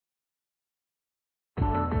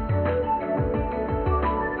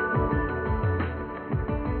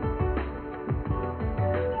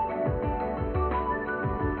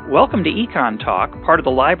Welcome to Econ Talk, part of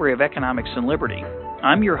the Library of Economics and Liberty.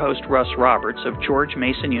 I'm your host, Russ Roberts of George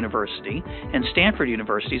Mason University and Stanford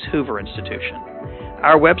University's Hoover Institution.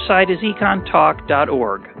 Our website is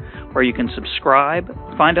econtalk.org, where you can subscribe,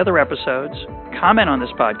 find other episodes, comment on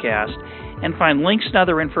this podcast, and find links and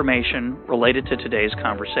other information related to today's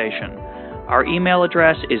conversation. Our email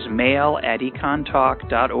address is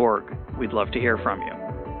mail@econtalk.org. We'd love to hear from you.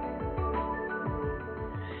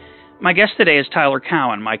 My guest today is Tyler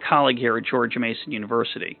Cowen, my colleague here at George Mason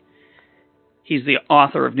University. He's the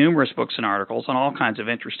author of numerous books and articles on all kinds of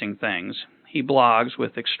interesting things. He blogs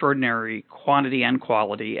with extraordinary quantity and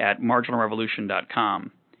quality at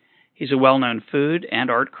marginalrevolution.com. He's a well-known food and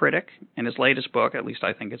art critic, and his latest book, at least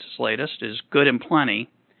I think it's his latest, is Good and Plenty,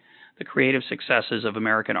 The Creative Successes of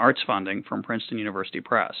American Arts Funding from Princeton University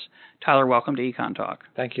Press. Tyler, welcome to Econ Talk.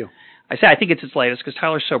 Thank you. I say I think it's his latest because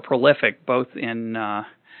Tyler's so prolific, both in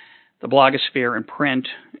the blogosphere in print,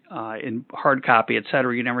 in hard copy, et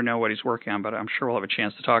cetera. You never know what he's working on, but I'm sure we'll have a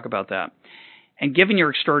chance to talk about that. And given your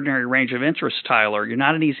extraordinary range of interests, Tyler, you're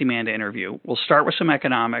not an easy man to interview. We'll start with some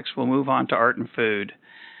economics. We'll move on to art and food.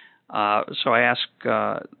 So I ask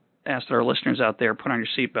our listeners out there, put on your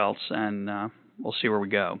seatbelts, and we'll see where we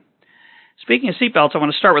go. Speaking of seatbelts, I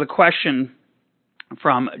want to start with a question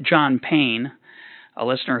from John Payne, a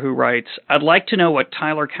listener who writes, I'd like to know what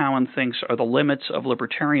Tyler Cowen thinks are the limits of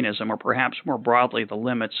libertarianism, or perhaps more broadly, the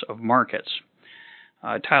limits of markets.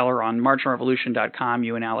 Tyler, on marginalrevolution.com,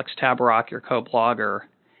 you and Alex Tabarrok, your co-blogger,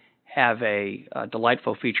 have a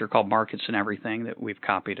delightful feature called Markets and Everything that we've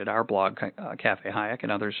copied at our blog, Cafe Hayek,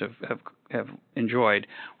 and others have enjoyed,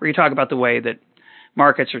 where you talk about the way that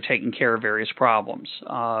markets are taking care of various problems.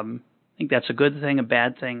 I think that's a good thing, a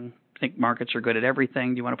bad thing. I think markets are good at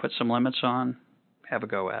everything. Do you want to put some limits on? Have a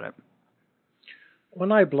go at it.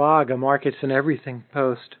 When I blog a Markets and Everything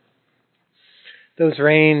post, those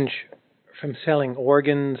range from selling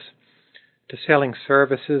organs to selling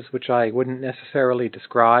services, which I wouldn't necessarily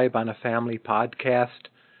describe on a family podcast.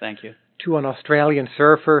 Thank you. To an Australian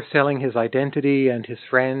surfer selling his identity and his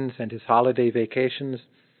friends and his holiday vacations.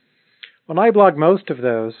 When I blog most of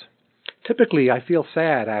those, typically I feel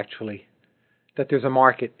sad, actually, that there's a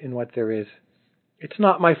market in what there is. It's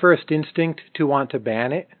not my first instinct to want to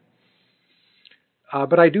ban it,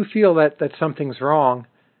 but I do feel that something's wrong,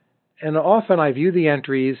 and often I view the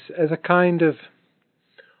entries as a kind of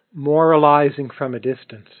moralizing from a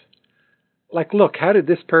distance. Like, look, how did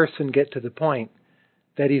this person get to the point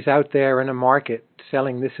that he's out there in a market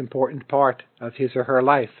selling this important part of his or her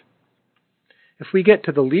life? If we get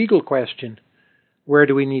to the legal question, where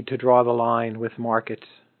do we need to draw the line with markets?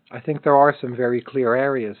 I think there are some very clear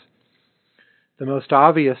areas. The most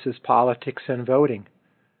obvious is politics and voting.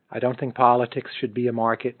 I don't think politics should be a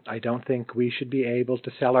market. I don't think we should be able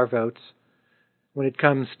to sell our votes. When it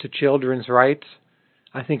comes to children's rights,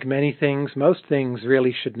 I think most things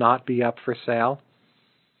really should not be up for sale.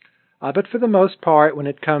 But for the most part, when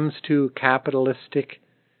it comes to capitalistic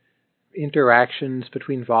interactions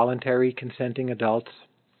between voluntary consenting adults,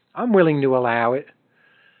 I'm willing to allow it.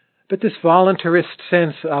 But this voluntarist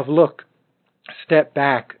sense of, look, step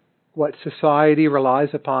back, what society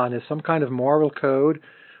relies upon is some kind of moral code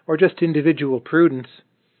or just individual prudence,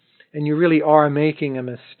 and you really are making a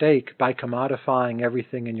mistake by commodifying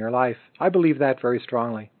everything in your life. I believe that very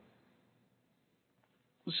strongly.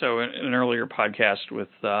 So in an earlier podcast with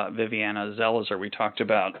Viviana Zelizer, we talked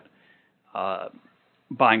about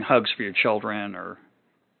buying hugs for your children or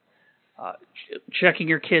checking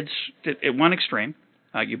your kids at one extreme.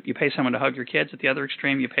 You pay someone to hug your kids. At the other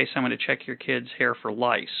extreme, you pay someone to check your kids' hair for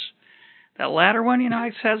lice. That latter one, it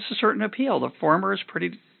has a certain appeal. The former is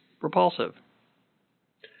pretty repulsive.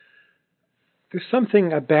 There's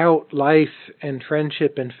something about life and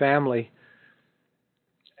friendship and family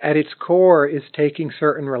at its core is taking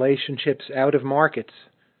certain relationships out of markets.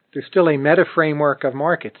 There's still a meta-framework of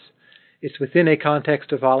markets. It's within a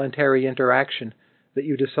context of voluntary interaction that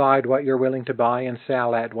you decide what you're willing to buy and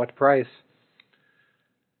sell at what price.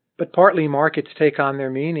 But partly markets take on their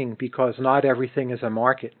meaning because not everything is a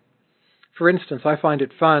market. For instance, I find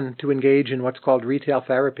it fun to engage in what's called retail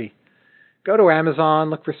therapy. Go to Amazon,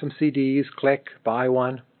 look for some CDs, click, buy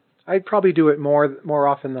one. I'd probably do it more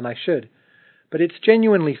often than I should. But it's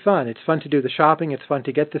genuinely fun. It's fun to do the shopping. It's fun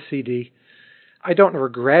to get the CD. I don't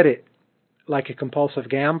regret it like a compulsive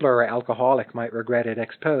gambler or alcoholic might regret it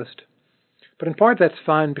ex post. But in part that's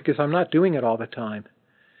fun because I'm not doing it all the time.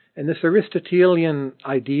 And this Aristotelian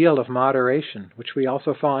ideal of moderation, which we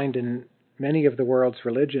also find in many of the world's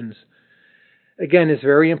religions, again, is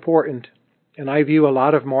very important. And I view a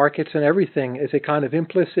lot of markets and everything as a kind of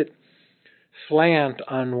implicit slant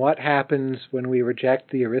on what happens when we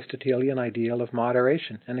reject the Aristotelian ideal of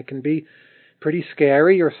moderation. And it can be pretty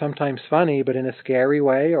scary or sometimes funny, but in a scary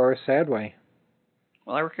way or a sad way.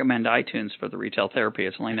 Well, I recommend iTunes for the retail therapy.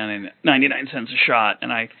 It's only 99 cents a shot,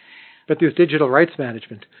 But there's digital rights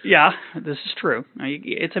management. Yeah, this is true.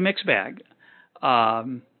 It's a mixed bag.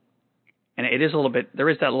 And it is there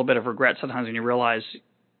is that little bit of regret sometimes when you realize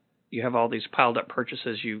you have all these piled up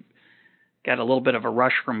purchases. You get a little bit of a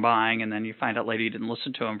rush from buying, and then you find out later you didn't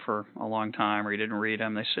listen to them for a long time, or you didn't read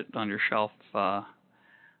them. They sit on your shelf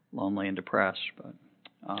lonely and depressed. But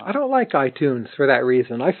I don't like iTunes for that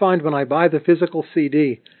reason. I find when I buy the physical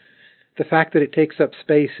CD, the fact that it takes up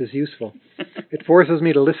space is useful. It forces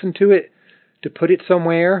me to listen to it, to put it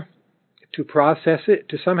somewhere, to process it,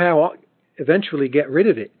 to somehow eventually get rid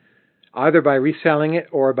of it, either by reselling it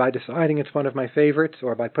or by deciding it's one of my favorites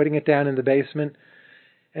or by putting it down in the basement.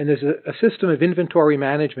 And there's a system of inventory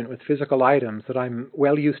management with physical items that I'm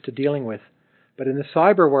well used to dealing with. But in the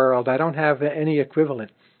cyber world, I don't have any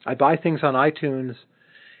equivalent. I buy things on iTunes,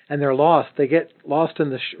 and they're lost. They get lost in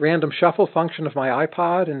the random shuffle function of my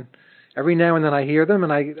iPod, and every now and then I hear them,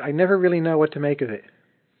 and I never really know what to make of it.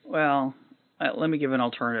 Well, let me give an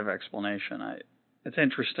alternative explanation. It's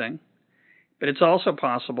interesting, but it's also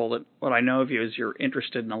possible that what I know of you is you're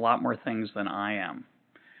interested in a lot more things than I am.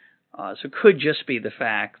 So it could just be the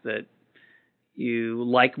fact that you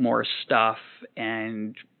like more stuff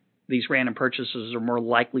and these random purchases are more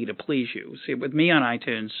likely to please you. See, with me on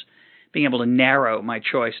iTunes, being able to narrow my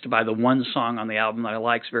choice to buy the one song on the album that I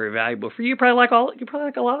like is very valuable. For you, you probably like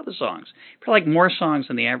a lot of the songs. You probably like more songs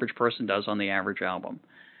than the average person does on the average album.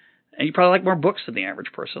 And you probably like more books than the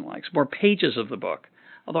average person likes, more pages of the book.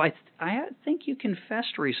 Although I think you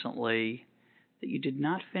confessed recently that you did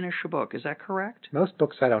not finish a book. Is that correct? Most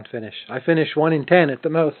books I don't finish. I finish 1 in 10 at the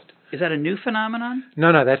most. Is that a new phenomenon?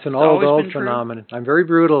 No, that's an old phenomenon. I'm very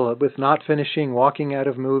brutal with not finishing, walking out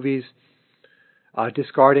of movies,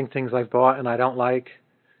 discarding things I've bought and I don't like.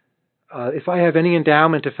 If I have any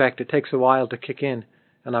endowment effect, it takes a while to kick in,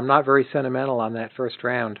 and I'm not very sentimental on that first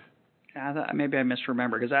round. Maybe I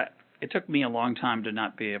misremember, because it took me a long time to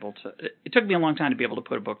not be able to. It took me a long time to be able to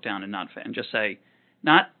put a book down and just say,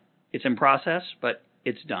 it's in process, but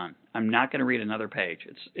it's done. I'm not going to read another page.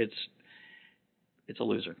 It's a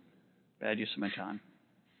loser. Bad use of my time.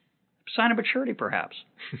 Sign of maturity, perhaps.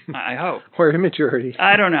 I hope. Or immaturity.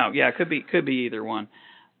 I don't know. Yeah, it could be either one.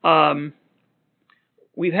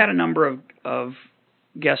 We've had a number of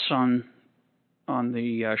guests on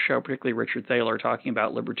the show, particularly Richard Thaler, talking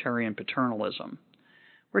about libertarian paternalism.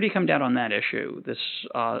 Where do you come down on that issue? This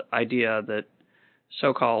idea that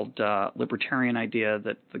so-called libertarian idea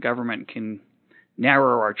that the government can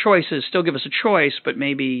narrow our choices, still give us a choice, but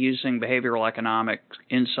maybe using behavioral economic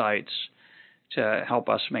insights to help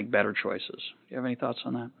us make better choices. Do you have any thoughts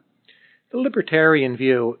on that? The libertarian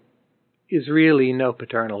view is really no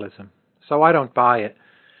paternalism, so I don't buy it.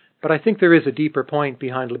 But I think there is a deeper point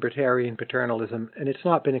behind libertarian paternalism, and it's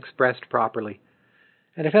not been expressed properly.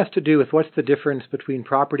 And it has to do with what's the difference between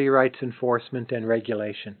property rights enforcement and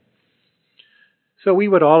regulation. So we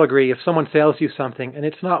would all agree if someone sells you something and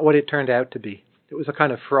it's not what it turned out to be, it was a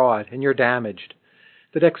kind of fraud and you're damaged,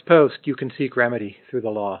 that ex post you can seek remedy through the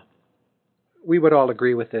law. We would all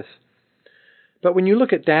agree with this. But when you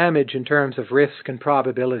look at damage in terms of risk and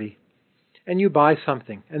probability, and you buy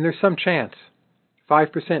something, and there's some chance,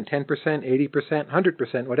 5%, 10%, 80%,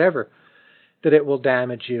 100%, whatever, that it will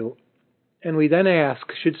damage you, and we then ask,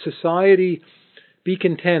 should society be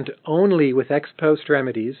content only with ex post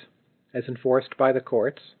remedies, as enforced by the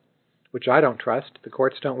courts, which I don't trust, the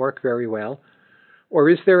courts don't work very well, or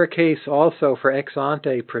is there a case also for ex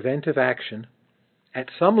ante preventive action at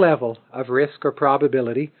some level of risk or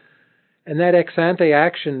probability, and that ex ante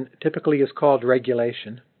action typically is called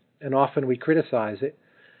regulation, and often we criticize it,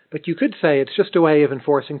 but you could say it's just a way of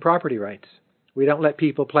enforcing property rights. We don't let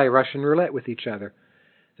people play Russian roulette with each other.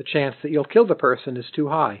 The chance that you'll kill the person is too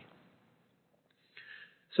high.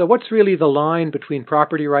 So what's really the line between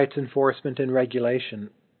property rights enforcement and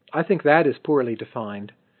regulation? I think that is poorly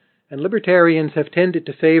defined. And libertarians have tended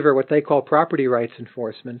to favor what they call property rights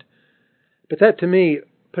enforcement. But that, to me,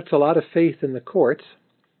 puts a lot of faith in the courts,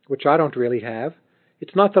 which I don't really have.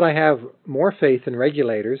 It's not that I have more faith in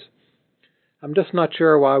regulators. I'm just not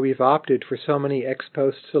sure why we've opted for so many ex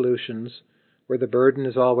post solutions where the burden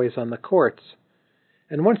is always on the courts.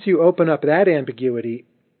 And once you open up that ambiguity,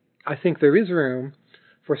 I think there is room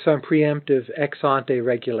for some preemptive ex ante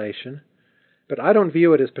regulation, but I don't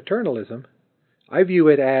view it as paternalism. I view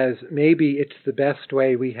it as maybe it's the best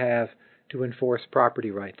way we have to enforce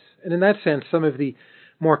property rights. And in that sense, some of the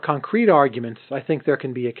more concrete arguments, I think there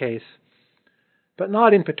can be a case but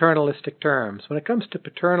not in paternalistic terms. When it comes to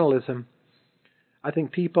paternalism, I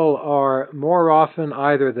think people are more often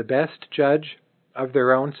either the best judge of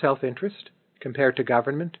their own self-interest compared to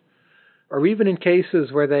government, or even in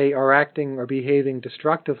cases where they are acting or behaving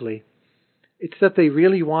destructively, it's that they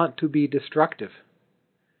really want to be destructive.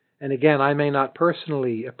 And again, I may not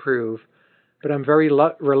personally approve, but I'm very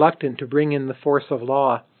reluctant to bring in the force of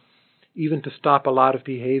law, even to stop a lot of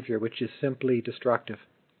behavior which is simply destructive.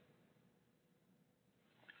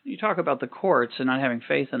 You talk about the courts and not having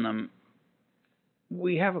faith in them.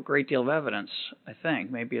 We have a great deal of evidence, I think.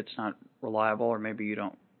 Maybe it's not reliable, or maybe you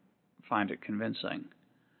don't find it convincing,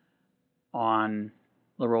 on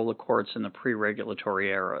the role of courts in the pre-regulatory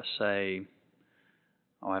era, say,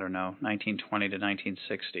 1920 to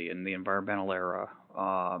 1960, in the environmental era,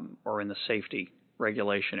 or in the safety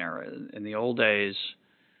regulation era. In the old days,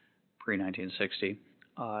 pre-1960,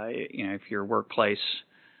 if your workplace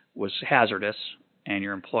was hazardous and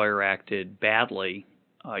your employer acted badly,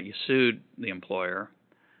 you sued the employer.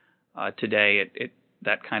 Today,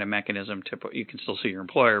 that kind of mechanism, you can still sue your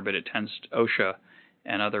employer, but it tends to OSHA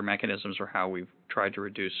and other mechanisms are how we've tried to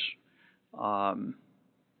reduce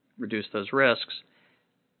those risks.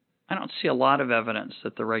 I don't see a lot of evidence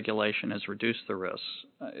that the regulation has reduced the risks.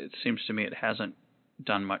 It seems to me it hasn't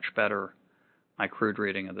done much better. My crude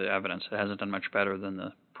reading of the evidence, it hasn't done much better than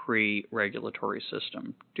the pre-regulatory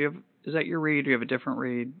system. Is that your read? Do you have a different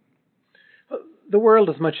read? The world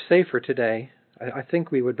is much safer today. I think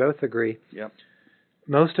we would both agree. Yep.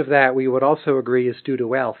 Most of that, we would also agree, is due to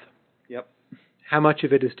wealth. Yep. How much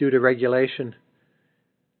of it is due to regulation?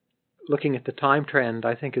 Looking at the time trend,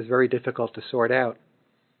 I think is very difficult to sort out.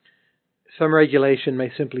 Some regulation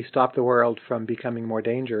may simply stop the world from becoming more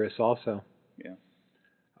dangerous also.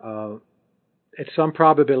 Yeah. At some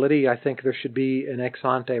probability, I think there should be an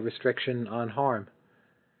ex-ante restriction on harm.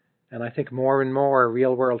 And I think more and more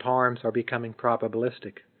real-world harms are becoming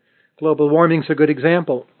probabilistic. Global warming's a good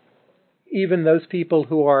example. Even those people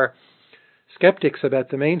who are skeptics about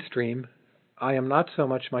the mainstream, I am not so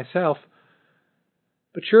much myself,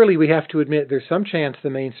 but surely we have to admit there's some chance the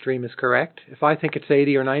mainstream is correct. If I think it's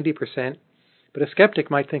 80 or 90%, but a skeptic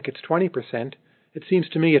might think it's 20%, it seems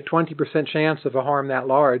to me a 20% chance of a harm that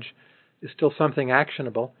large is still something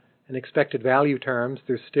actionable. In expected value terms,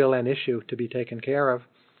 there's still an issue to be taken care of.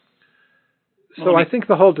 So I think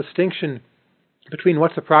the whole distinction between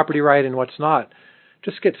what's a property right and what's not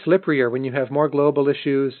just gets slipperier when you have more global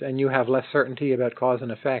issues and you have less certainty about cause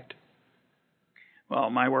and effect. Well,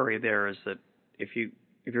 my worry there is that if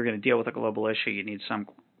you're going to deal with a global issue,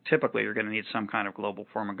 typically you're going to need some kind of global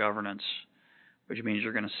form of governance, which means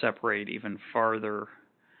you're going to separate even farther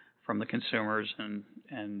from the consumers and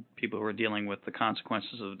people who are dealing with the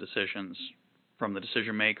consequences of the decisions from the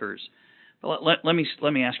decision makers. But let me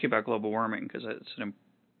ask you about global warming, because it's an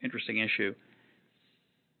interesting issue.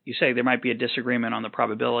 You say there might be a disagreement on the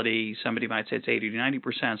probability. Somebody might say it's 80 to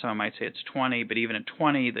 90%. Someone might say it's 20. But even at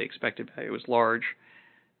 20, the expected value is large.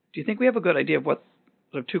 Do you think we have a good idea of what?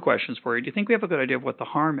 I have two questions for you. Do you think we have a good idea of what the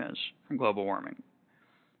harm is from global warming?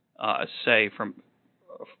 Say from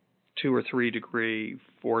 2 or 3 degree,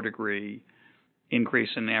 4 degree increase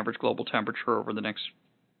in average global temperature over the next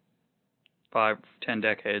 5, 10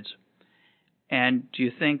 decades. And do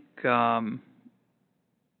you think there's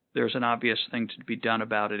an obvious thing to be done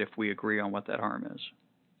about it if we agree on what that harm is?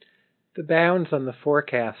 The bounds on the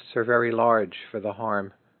forecasts are very large for the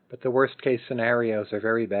harm, but the worst case scenarios are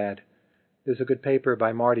very bad. There's a good paper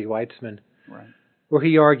by Marty Weitzman, right, where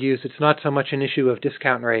he argues it's not so much an issue of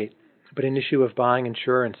discount rate, but an issue of buying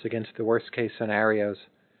insurance against the worst case scenarios.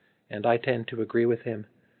 And I tend to agree with him.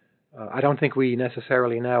 I don't think we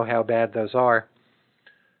necessarily know how bad those are.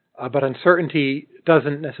 But uncertainty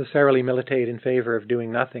doesn't necessarily militate in favor of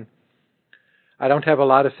doing nothing. I don't have a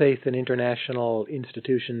lot of faith in international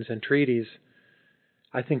institutions and treaties.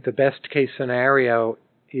 I think the best case scenario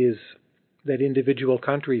is that individual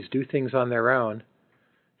countries do things on their own,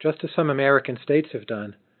 just as some American states have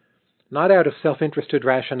done, not out of self-interested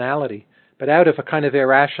rationality, but out of a kind of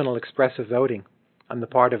irrational expressive voting on the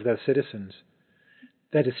part of those citizens.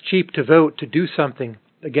 That it's cheap to vote to do something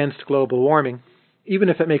against global warming, even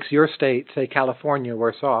if it makes your state, say California,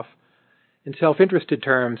 worse off. In self-interested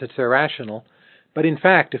terms, it's irrational. But in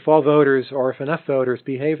fact, if all voters, or if enough voters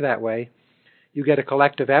behave that way, you get a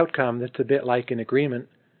collective outcome that's a bit like an agreement.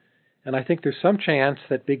 And I think there's some chance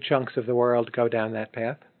that big chunks of the world go down that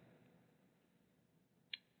path.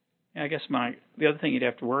 Yeah, I guess the other thing you'd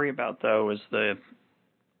have to worry about, though, is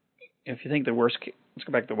if you think let's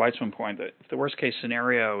go back to the Weitzman point, that if the worst case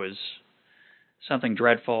scenario is something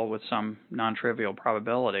dreadful with some non-trivial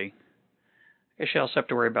probability, I guess you also have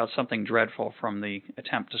to worry about something dreadful from the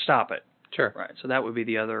attempt to stop it. Sure. Right. So that would be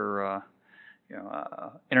the other,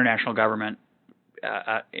 international government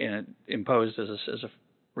imposed as a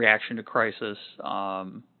reaction to crisis.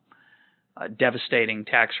 Devastating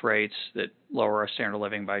tax rates that lower our standard of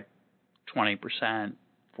living by 20%,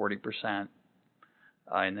 40%,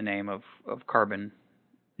 in the name of carbon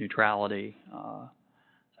neutrality.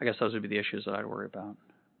 I guess those would be the issues that I'd worry about.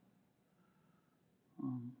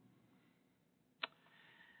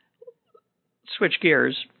 Switch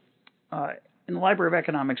gears. In the Library of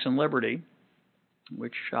Economics and Liberty,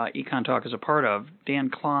 which Econ Talk is a part of, Dan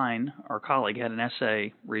Klein, our colleague, had an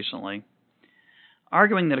essay recently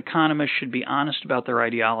arguing that economists should be honest about their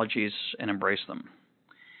ideologies and embrace them.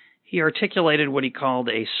 He articulated what he called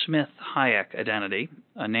a Smith-Hayek identity,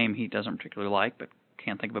 a name he doesn't particularly like, but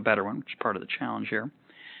can't think of a better one, which is part of the challenge here.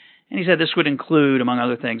 And he said this would include, among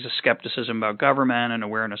other things, a skepticism about government, an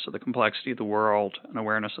awareness of the complexity of the world, an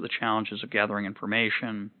awareness of the challenges of gathering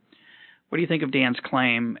information. What do you think of Dan's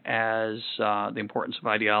claim as the importance of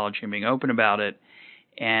ideology and being open about it?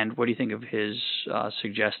 And what do you think of his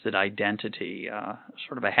suggested identity,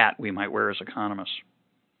 sort of a hat we might wear as economists?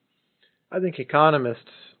 I think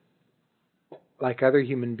economists, like other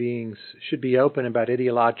human beings, should be open about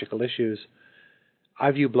ideological issues.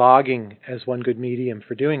 I view blogging as one good medium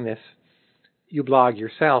for doing this. You blog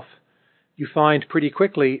yourself. You find pretty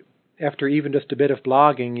quickly, after even just a bit of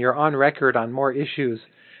blogging, you're on record on more issues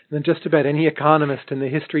than just about any economist in the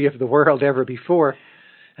history of the world ever before.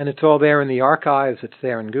 And it's all there in the archives. It's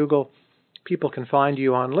there in Google. People can find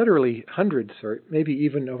you on literally hundreds or maybe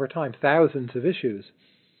even over time thousands of issues.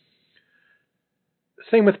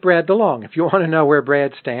 Same with Brad DeLong. If you want to know where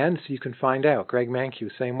Brad stands, you can find out. Greg Mankiw,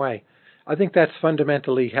 same way. I think that's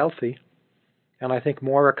fundamentally healthy, and I think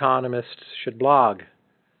more economists should blog.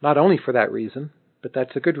 Not only for that reason, but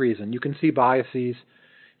that's a good reason. You can see biases.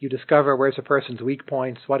 You discover where's a person's weak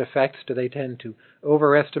points, what effects do they tend to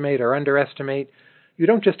overestimate or underestimate. You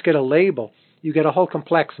don't just get a label. You get a whole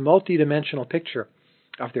complex, multi-dimensional picture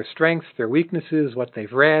of their strengths, their weaknesses, what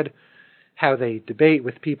they've read, how they debate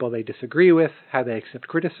with people they disagree with, how they accept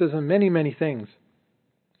criticism, many, many things.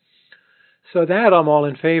 So that I'm all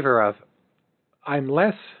in favor of. I'm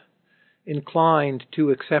less inclined to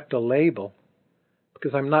accept a label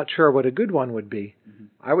because I'm not sure what a good one would be. Mm-hmm.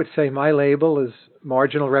 I would say my label is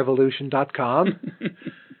marginalrevolution.com.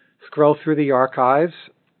 Scroll through the archives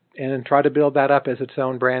and try to build that up as its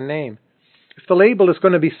own brand name. If the label is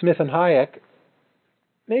going to be Smith and Hayek,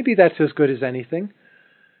 maybe that's as good as anything.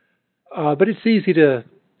 But it's easy to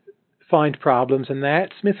find problems in that.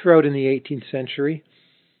 Smith wrote in the 18th century.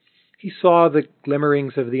 He saw the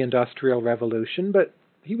glimmerings of the Industrial Revolution, but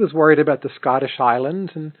he was worried about the Scottish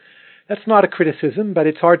Highlands, and that's not a criticism, but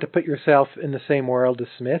it's hard to put yourself in the same world as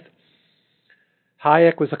Smith.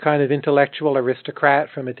 Hayek was a kind of intellectual aristocrat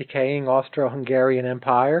from a decaying Austro-Hungarian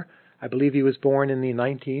empire. I believe he was born in the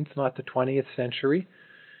 19th, not the 20th century,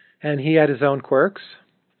 and he had his own quirks.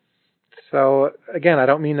 So, again, I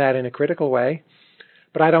don't mean that in a critical way,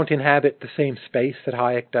 but I don't inhabit the same space that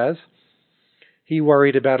Hayek does. He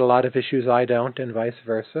worried about a lot of issues I don't, and vice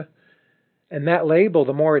versa. And that label,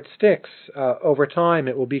 the more it sticks, over time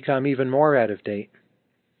it will become even more out of date.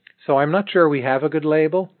 So I'm not sure we have a good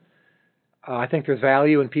label. I think there's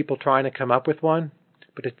value in people trying to come up with one,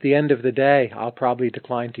 but at the end of the day, I'll probably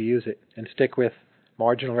decline to use it and stick with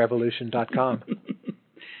marginalrevolution.com.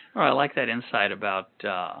 Well, I like that insight about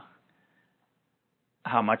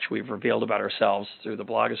how much we've revealed about ourselves through the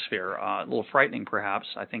blogosphere. A little frightening, perhaps.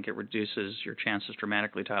 I think it reduces your chances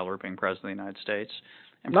dramatically, Tyler, of being president of the United States.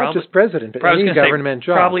 And not just president, but any government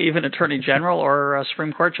job. Probably even attorney general or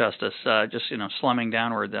Supreme Court justice. Just slumming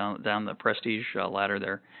downward down the prestige ladder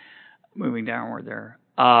there, moving downward there.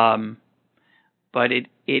 But it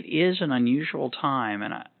is an unusual time,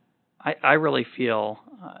 and I really feel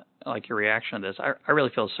like your reaction to this. I really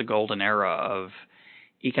feel it's the golden era of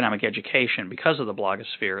economic education because of the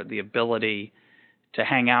blogosphere, the ability to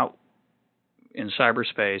hang out in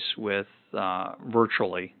cyberspace with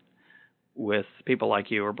virtually with people like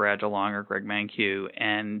you or Brad DeLong or Greg Mankiw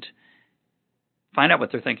and find out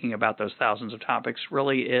what they're thinking about those thousands of topics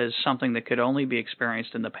really is something that could only be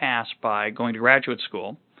experienced in the past by going to graduate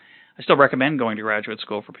school. I still recommend going to graduate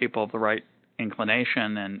school for people of the right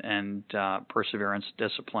inclination and perseverance,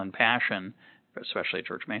 discipline, passion, especially at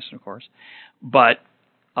George Mason, of course. But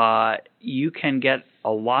you can get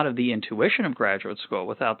a lot of the intuition of graduate school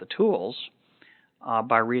without the tools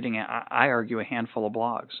by reading, I argue, a handful of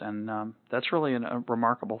blogs. And that's really a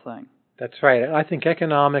remarkable thing. That's right. I think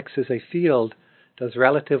economics as a field does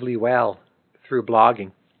relatively well through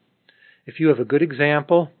blogging. If you have a good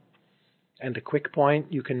example and a quick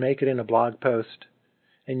point, you can make it in a blog post,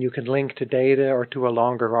 and you can link to data or to a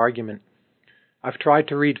longer argument. I've tried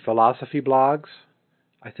to read philosophy blogs.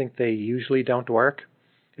 I think they usually don't work.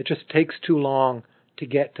 It just takes too long to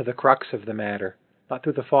get to the crux of the matter, not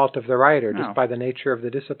through the fault of the writer, just by the nature of the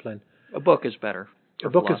discipline. A book is better. A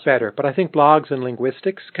book is better, but I think blogs and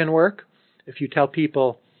linguistics can work. If you tell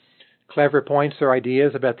people clever points or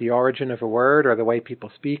ideas about the origin of a word or the way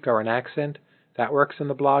people speak or an accent, that works in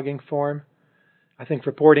the blogging form. I think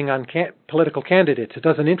reporting on political candidates, it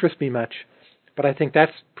doesn't interest me much, but I think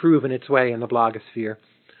that's proven its way in the blogosphere.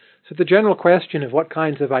 So the general question of what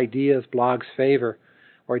kinds of ideas blogs favor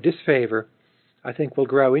or disfavor, I think will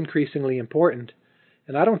grow increasingly important.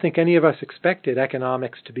 And I don't think any of us expected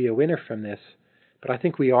economics to be a winner from this, but I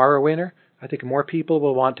think we are a winner. I think more people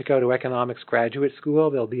will want to go to economics graduate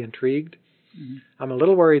school. They'll be intrigued. Mm-hmm. I'm a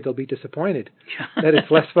little worried they'll be disappointed that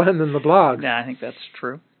it's less fun than the blog. Yeah, I think that's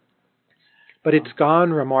true. But it's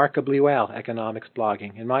gone remarkably well, economics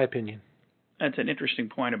blogging, in my opinion. That's an interesting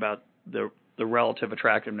point about the relative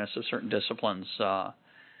attractiveness of certain disciplines.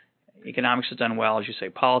 Economics has done well, as you say.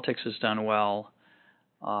 Politics has done well.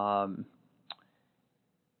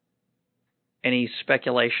 Any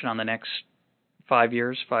speculation on the next 5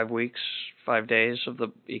 years, 5 weeks, 5 days of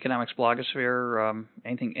the economics blogosphere?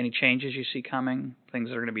 Any changes you see coming? Things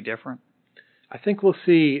that are going to be different? I think we'll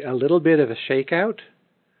see a little bit of a shakeout.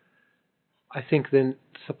 I think the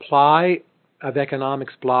supply of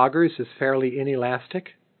economics bloggers is fairly inelastic,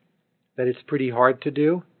 that it's pretty hard to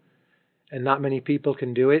do, and not many people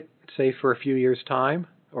can do it, say for a few years' time,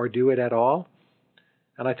 or do it at all.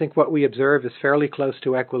 And I think what we observe is fairly close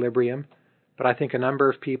to equilibrium, but I think a number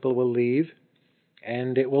of people will leave,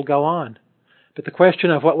 and it will go on. But the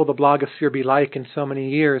question of what will the blogosphere be like in so many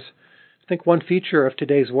years, I think one feature of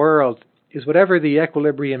today's world is whatever the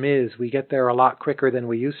equilibrium is, we get there a lot quicker than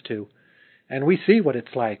we used to. And we see what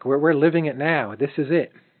it's like. We're living it now. This is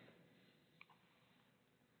it.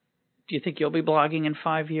 Do you think you'll be blogging in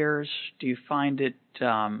 5 years? Do you find it,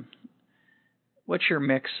 what's your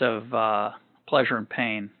mix of pleasure and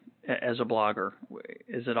pain as a blogger?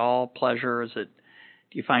 Is it all pleasure? Do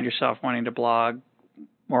you find yourself wanting to blog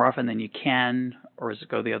more often than you can? Or does it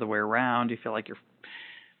go the other way around? Do you feel like you're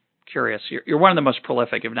curious? You're one of the most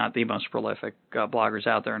prolific, if not the most prolific bloggers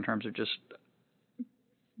out there in terms of just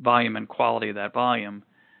volume and quality of that volume.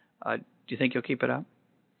 Do you think you'll keep it up?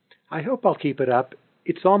 I hope I'll keep it up.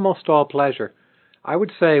 It's almost all pleasure. I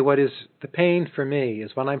would say what is the pain for me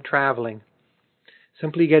is when I'm traveling,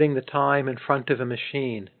 simply getting the time in front of a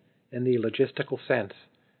machine in the logistical sense.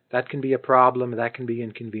 That can be a problem, that can be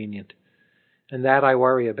inconvenient. And that I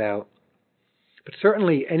worry about. But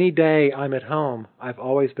certainly any day I'm at home, I've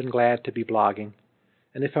always been glad to be blogging.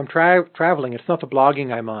 And if I'm traveling, it's not the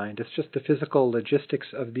blogging I mind, it's just the physical logistics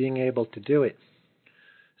of being able to do it.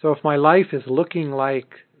 So if my life is looking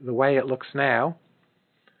like the way it looks now,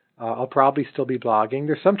 I'll probably still be blogging.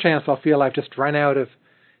 There's some chance I'll feel I've just run out of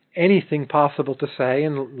anything possible to say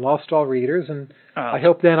and lost all readers, and I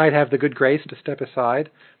hope then I'd have the good grace to step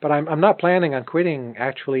aside. But I'm not planning on quitting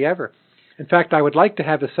actually ever. In fact, I would like to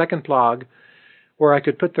have a second blog where I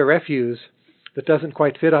could put the refuse that doesn't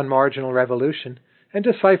quite fit on Marginal Revolution and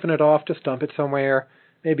just siphon it off, just dump it somewhere.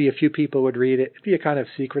 Maybe a few people would read it. It'd be a kind of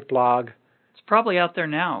secret blog. It's probably out there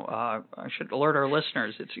now. I should alert our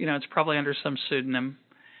listeners. It's probably under some pseudonym,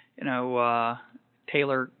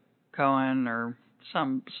 Taylor Cohen or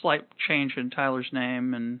some slight change in Tyler's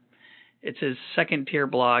name, and it's his second-tier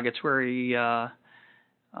blog. It's where he,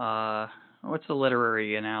 what's the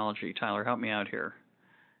literary analogy, Tyler? Help me out here.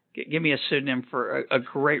 Give me a pseudonym for a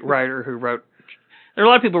great writer who wrote. There are a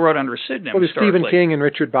lot of people who wrote under a pseudonym. Well, there's Stephen King and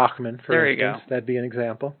Richard Bachman, for there instance. You go. That'd be an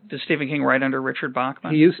example. Did Stephen King write under Richard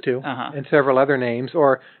Bachman? He used to, and several other names.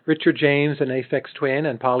 Or Richard James and Aphex Twin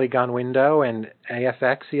and Polygon Window and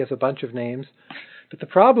AFX. He has a bunch of names. But the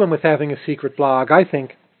problem with having a secret blog, I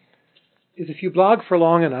think, is if you blog for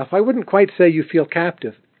long enough, I wouldn't quite say you feel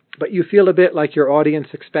captive, but you feel a bit like your audience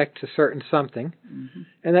expects a certain something,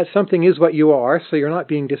 and that something is what you are, so you're not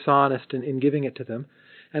being dishonest in giving it to them.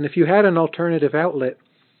 And if you had an alternative outlet,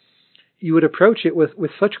 you would approach it with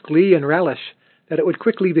such glee and relish that it would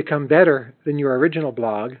quickly become better than your original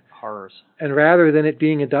blog. Horrors. And rather than it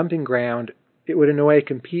being a dumping ground, it would in a way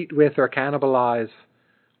compete with or cannibalize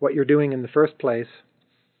what you're doing in the first place.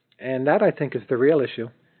 And that, I think, is the real issue.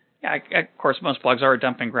 Yeah, of course, most blogs are a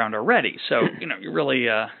dumping ground already. So, you really,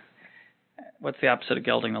 what's the opposite of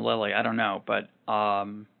gilding the lily? I don't know. But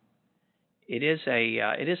it is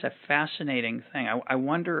a fascinating thing. I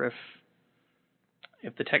wonder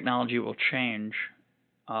if the technology will change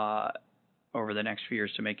over the next few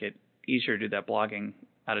years to make it easier to do that blogging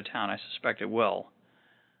out of town. I suspect it will.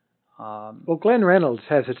 Well, Glenn Reynolds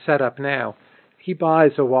has it set up now. He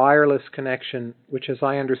buys a wireless connection, which, as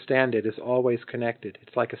I understand it, is always connected.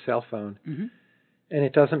 It's like a cell phone. Mm-hmm. And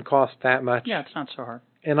it doesn't cost that much. Yeah, it's not so hard.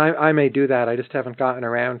 And I may do that. I just haven't gotten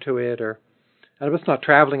around to it, or I'm just not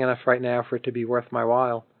traveling enough right now for it to be worth my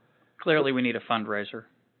while. Clearly, we need a fundraiser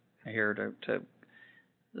here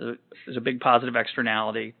there's a big positive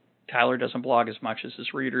externality. Tyler doesn't blog as much as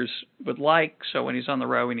his readers would like, so when he's on the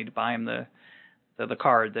road, we need to buy him the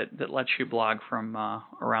card that lets you blog from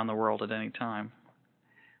around the world at any time.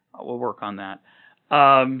 We'll work on that.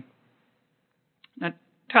 Now,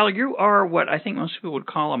 Tyler, you are what I think most people would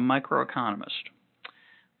call a microeconomist,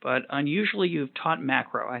 but unusually you've taught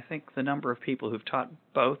macro. I think the number of people who've taught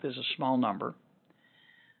both is a small number.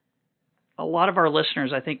 A lot of our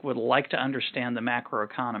listeners, I think, would like to understand the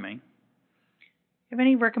macroeconomy. Have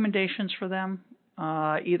any recommendations for them,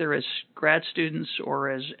 either as grad students or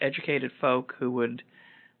as educated folk who would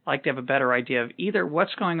like to have a better idea of either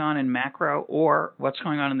what's going on in macro or what's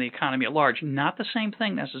going on in the economy at large? Not the same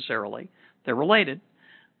thing necessarily. They're related,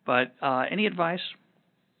 but any advice?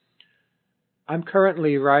 I'm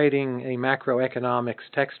currently writing a macroeconomics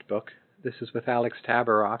textbook. This is with Alex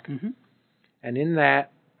Tabarrok. Mm-hmm. And in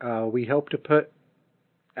that, we hope to put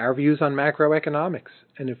our views on macroeconomics.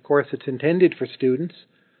 And of course, it's intended for students,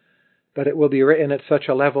 but it will be written at such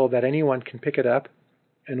a level that anyone can pick it up.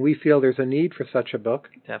 And we feel there's a need for such a book.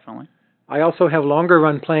 Definitely. I also have longer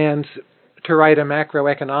run plans to write a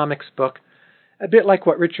macroeconomics book, a bit like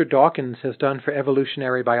what Richard Dawkins has done for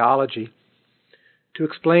evolutionary biology, to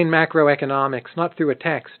explain macroeconomics not through a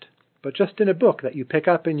text, but just in a book that you pick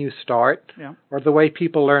up and you start, Yeah. or the way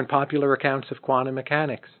people learn popular accounts of quantum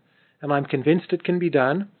mechanics. And I'm convinced it can be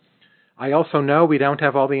done. I also know we don't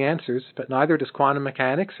have all the answers, but neither does quantum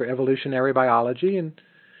mechanics or evolutionary biology. And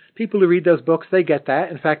people who read those books, they get that.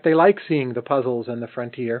 In fact, they like seeing the puzzles and the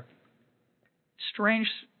frontier. Strange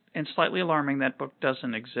and slightly alarming that book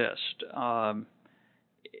doesn't exist. Do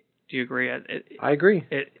you agree? I agree.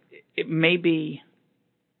 It may be...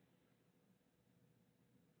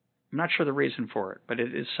 I'm not sure the reason for it, but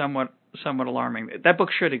it is somewhat alarming. That book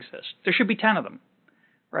should exist. There should be 10 of them,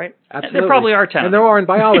 right? Absolutely. There probably are 10 and of them. there are in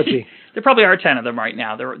biology. There probably are 10 of them right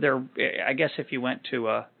now. I guess if you went to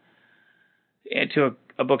a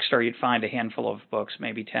bookstore, you'd find a handful of books,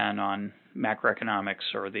 maybe 10 on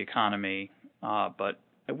macroeconomics or the economy, but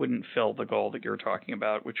it wouldn't fill the goal that you're talking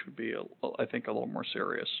about, which would be, I think, a little more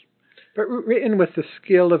serious. But written with the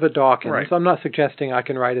skill of a Dawkins. Right. So I'm not suggesting I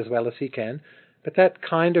can write as well as he can. But that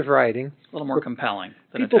kind of writing... A little more compelling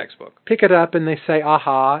than a people textbook. Pick it up and they say,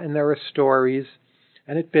 aha, and there are stories,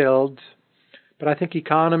 and it builds. But I think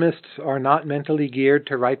economists are not mentally geared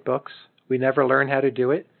to write books. We never learn how to do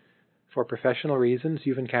it for professional reasons.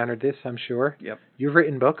 You've encountered this, I'm sure. Yep. You've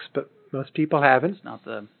written books, but most people haven't. It's not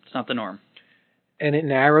the norm. And it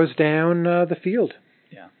narrows down the field.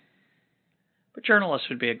 Yeah. But journalists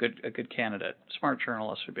would be a good candidate. Smart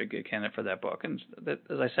journalists would be a good candidate for that book. And as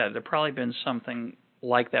I said, there's probably been something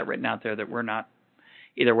like that written out there that we're not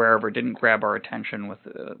either aware of or didn't grab our attention with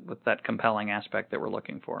that compelling aspect that we're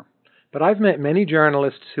looking for. But I've met many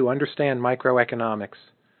journalists who understand microeconomics.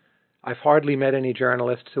 I've hardly met any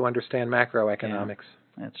journalists who understand macroeconomics.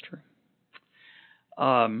 Yeah, that's true.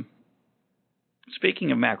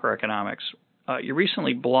 Speaking of macroeconomics, you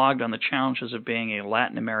recently blogged on the challenges of being a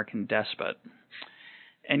Latin American despot.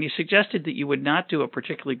 And you suggested that you would not do a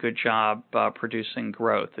particularly good job producing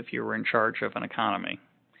growth if you were in charge of an economy.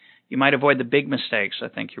 You might avoid the big mistakes, I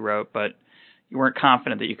think you wrote, but you weren't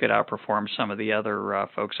confident that you could outperform some of the other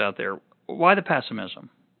folks out there. Why the pessimism?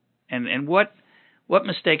 And what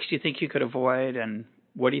mistakes do you think you could avoid, and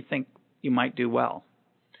what do you think you might do well?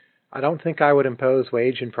 I don't think I would impose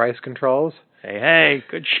wage and price controls. Hey,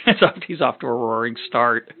 good shit. He's off to a roaring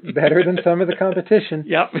start. Better than some of the competition.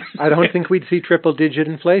 Yep. I don't think we'd see triple-digit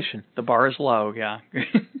inflation. The bar is low, yeah.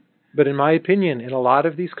 But in my opinion, in a lot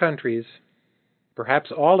of these countries,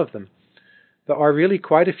 perhaps all of them, there are really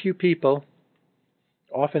quite a few people,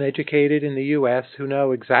 often educated in the U.S., who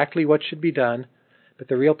know exactly what should be done, but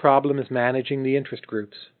the real problem is managing the interest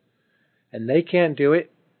groups. And they can't do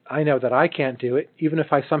it. I know that I can't do it, even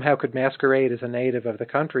if I somehow could masquerade as a native of the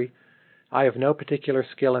country. I have no particular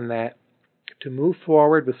skill in that. To move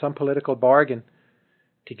forward with some political bargain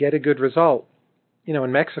to get a good result. You know,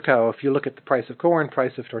 in Mexico, if you look at the price of corn,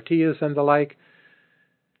 price of tortillas and the like,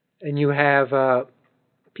 and you have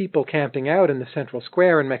people camping out in the central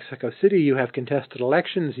square in Mexico City, you have contested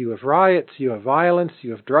elections, you have riots, you have violence,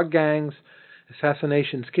 you have drug gangs,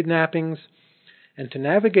 assassinations, kidnappings. And to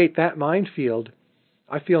navigate that minefield,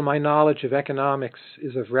 I feel my knowledge of economics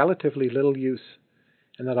is of relatively little use.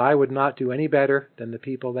 and that I would not do any better than the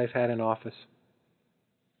people they've had in office.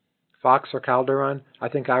 Fox or Calderon, I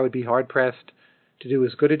think I would be hard-pressed to do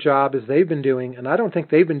as good a job as they've been doing, and I don't think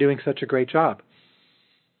they've been doing such a great job.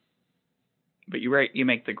 But you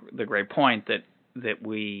make the great point that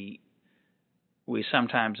we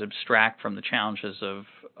sometimes abstract from the challenges of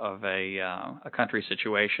a country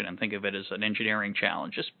situation and think of it as an engineering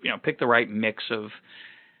challenge. Just pick the right mix of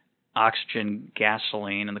oxygen,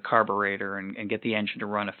 gasoline, and the carburetor, and get the engine to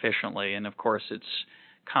run efficiently. And of course, it's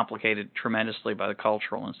complicated tremendously by the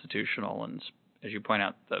cultural, institutional, and, as you point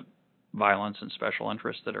out, the violence and special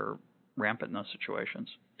interests that are rampant in those situations.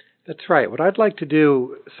 That's right. What I'd like to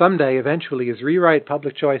do someday, eventually, is rewrite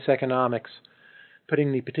public choice economics,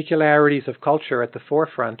 putting the particularities of culture at the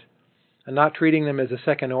forefront and not treating them as a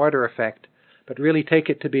second-order effect, but really take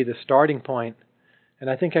it to be the starting point. And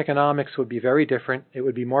I think economics would be very different. It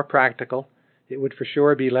would be more practical. It would for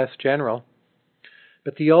sure be less general.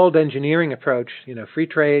 But the old engineering approach, free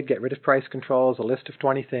trade, get rid of price controls, a list of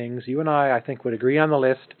 20 things, you and I think, would agree on the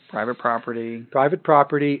list. Private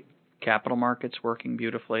property. Capital markets working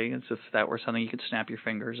beautifully. It's if that were something you could snap your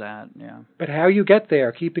fingers at, yeah. But how you get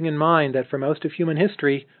there, keeping in mind that for most of human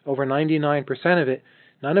history, over 99% of it,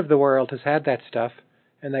 none of the world has had that stuff,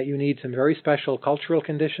 and that you need some very special cultural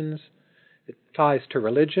conditions. It ties to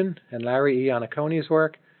religion and Larry E. Iannacconi's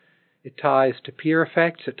work. It ties to peer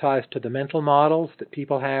effects. It ties to the mental models that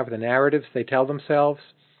people have, the narratives they tell themselves.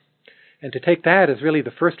 And to take that as really the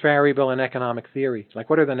first variable in economic theory, like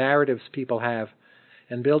what are the narratives people have,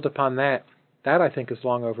 and build upon that, I think is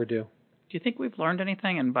long overdue. Do you think we've learned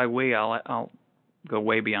anything? And by we, I'll go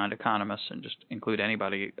way beyond economists and just include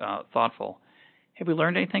anybody thoughtful. Have we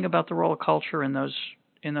learned anything about the role of culture in those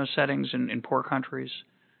settings in poor countries?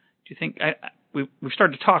 Do you think we've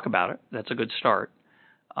started to talk about it? That's a good start.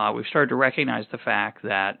 We've started to recognize the fact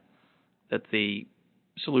that the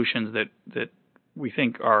solutions that we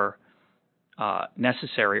think are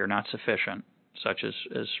necessary are not sufficient, such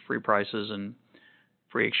as free prices and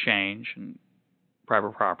free exchange and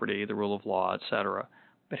private property, the rule of law, etc.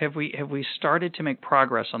 But have we started to make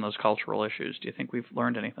progress on those cultural issues? Do you think we've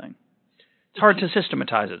learned anything? It's hard to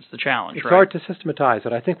systematize it. It's the challenge, right? It's hard to systematize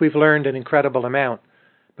it. I think we've learned an incredible amount.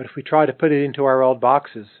 But if we try to put it into our old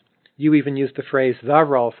boxes, you even used the phrase the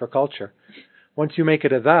role for culture. Once you make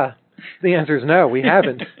it a the answer is no, we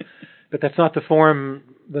haven't. But that's not the form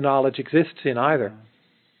the knowledge exists in either.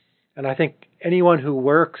 And I think anyone who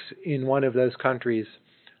works in one of those countries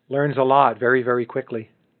learns a lot very, very quickly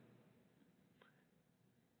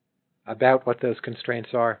about what those constraints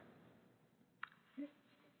are.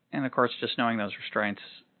 And of course, just knowing those restraints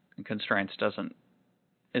and constraints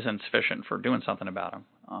isn't sufficient for doing something about them.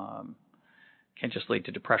 Can just lead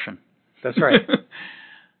to depression. That's right.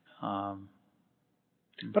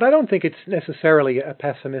 But I don't think it's necessarily a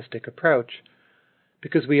pessimistic approach,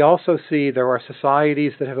 because we also see there are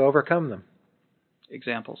societies that have overcome them.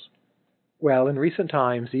 Examples? Well, in recent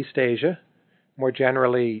times, East Asia, more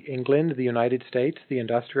generally England, the United States, the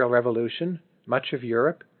Industrial Revolution, much of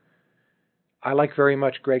Europe. I like very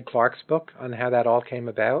much Greg Clark's book on how that all came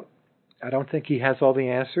about. I don't think he has all the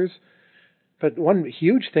answers. But one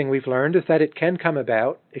huge thing we've learned is that it can come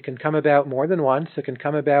about. It can come about more than once. It can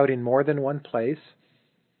come about in more than one place.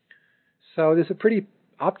 So there's a pretty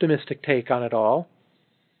optimistic take on it all.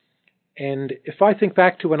 And if I think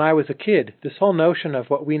back to when I was a kid, this whole notion of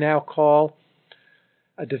what we now call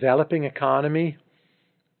a developing economy,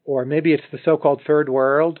 or maybe it's the so-called third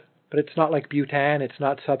world, but it's not like Bhutan, it's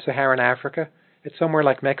not sub-Saharan Africa. It's somewhere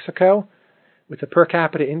like Mexico with a per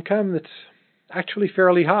capita income that's actually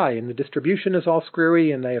fairly high, and the distribution is all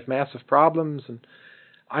screwy, and they have massive problems, and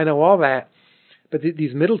I know all that. But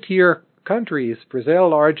these middle-tier countries,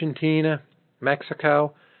 Brazil, Argentina,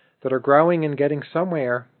 Mexico, that are growing and getting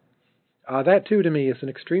somewhere, that too to me is an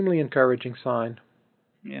extremely encouraging sign.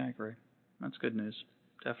 Yeah, I agree. That's good news,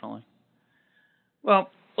 definitely.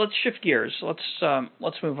 Well, let's shift gears.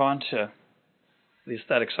 Let's move on to the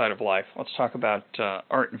aesthetic side of life. Let's talk about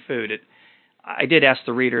art and food. I did ask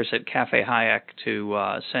the readers at Cafe Hayek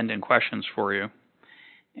to send in questions for you,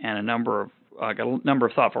 and got a number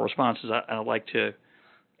of thoughtful responses. I'd like to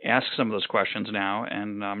ask some of those questions now,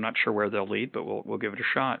 and I'm not sure where they'll lead, but we'll give it a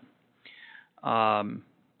shot.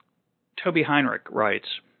 Toby Heinrich writes,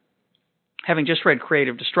 having just read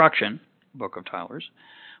Creative Destruction, book of Tyler's,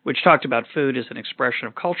 which talked about food as an expression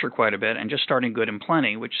of culture quite a bit, and just starting Good and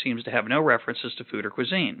Plenty, which seems to have no references to food or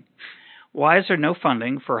cuisine. Why is there no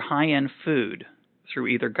funding for high-end food through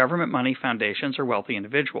either government money, foundations, or wealthy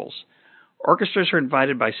individuals? Orchestras are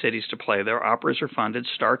invited by cities to play there. Operas are funded.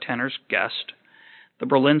 Star tenors guest. The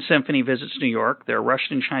Berlin Symphony visits New York. There are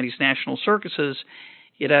Russian and Chinese national circuses.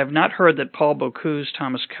 Yet I have not heard that Paul Bocuse,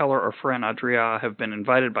 Thomas Keller, or Ferran Adrià have been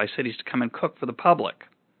invited by cities to come and cook for the public.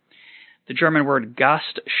 The German word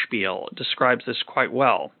Gastspiel describes this quite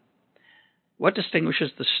well. What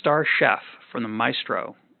distinguishes the star chef from the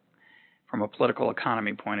maestro from a political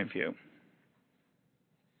economy point of view?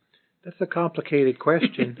 That's a complicated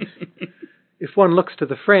question. If one looks to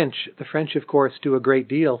the French, of course, do a great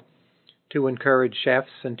deal to encourage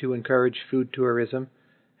chefs and to encourage food tourism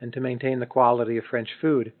and to maintain the quality of French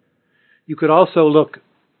food. You could also look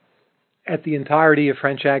at the entirety of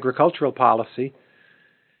French agricultural policy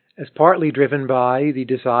as partly driven by the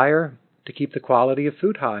desire to keep the quality of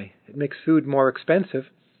food high. It makes food more expensive,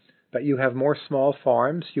 but you have more small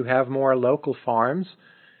farms, you have more local farms,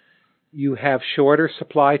 you have shorter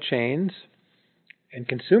supply chains, and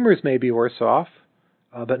consumers may be worse off,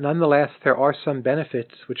 but nonetheless there are some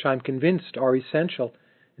benefits which I'm convinced are essential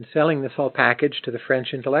in selling this whole package to the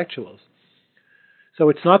French intellectuals. So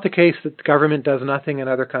it's not the case that the government does nothing in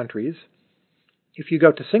other countries. If you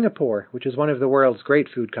go to Singapore, which is one of the world's great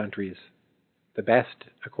food countries, the best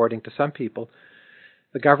according to some people,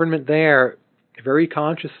 the government there very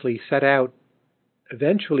consciously set out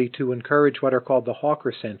eventually to encourage what are called the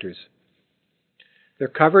hawker centers. They're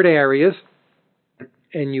covered areas,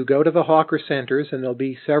 and you go to the hawker centers and there'll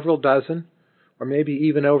be several dozen or maybe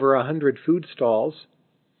even over 100 food stalls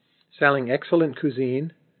selling excellent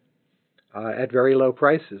cuisine at very low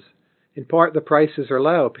prices. In part, the prices are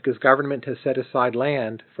low because government has set aside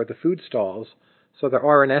land for the food stalls, so there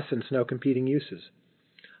are in essence no competing uses.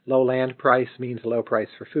 Low land price means low price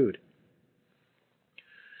for food.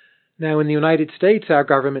 Now, in the United States, our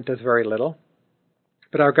government does very little,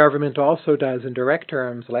 but our government also does, in direct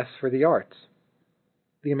terms, less for the arts.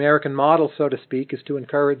 The American model, so to speak, is to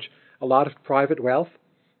encourage a lot of private wealth.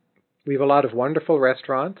 We have a lot of wonderful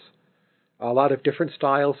restaurants, a lot of different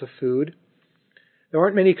styles of food. There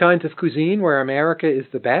aren't many kinds of cuisine where America is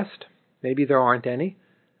the best. Maybe there aren't any.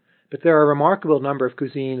 But there are a remarkable number of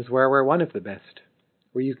cuisines where we're one of the best,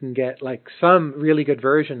 where you can get like some really good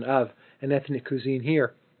version of an ethnic cuisine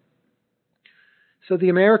here. So the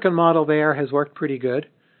American model there has worked pretty good.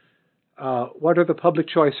 What are the public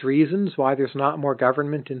choice reasons why there's not more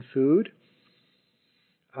government in food?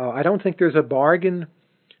 I don't think there's a bargain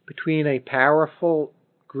between a powerful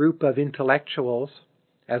group of intellectuals,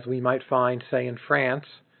 as we might find, say, in France,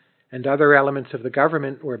 and other elements of the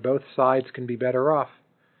government where both sides can be better off.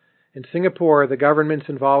 In Singapore, the government's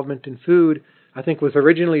involvement in food, I think, was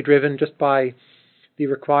originally driven just by the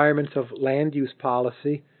requirements of land use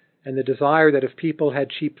policy and the desire that if people had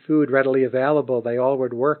cheap food readily available, they all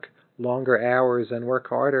would work longer hours and work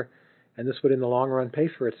harder, and this would in the long run pay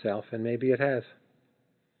for itself, and maybe it has.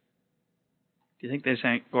 Do you think there's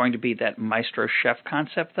going to be that maestro chef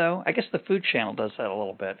concept, though? I guess the Food Channel does that a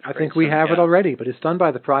little bit. I think we have it already, but it's done by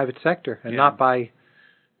the private sector and not by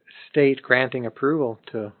state granting approval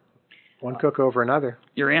to one cook over another.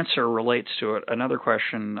 Your answer relates to it. Another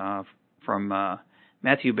question from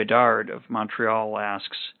Matthew Bedard of Montreal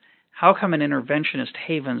asks, how come an interventionist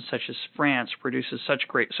haven such as France produces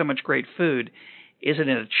so much great food? Isn't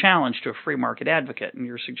it a challenge to a free market advocate? And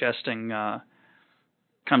you're suggesting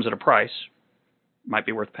comes at a price. Might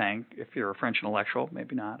be worth paying if you're a French intellectual.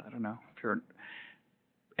 Maybe not. I don't know. If you're an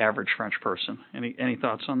average French person. Any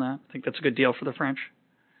thoughts on that? I think that's a good deal for the French.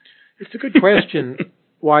 It's a good question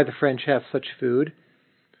why the French have such food.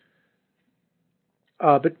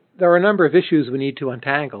 But there are a number of issues we need to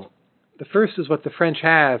untangle. The first is what the French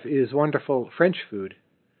have is wonderful French food.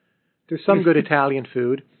 There's some good Italian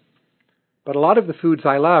food, but a lot of the foods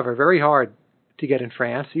I love are very hard to get in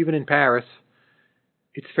France, even in Paris.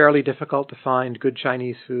 It's fairly difficult to find good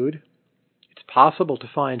Chinese food. It's possible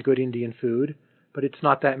to find good Indian food, but it's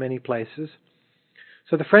not that many places.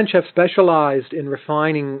 So the French have specialized in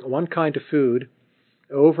refining one kind of food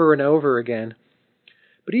over and over again.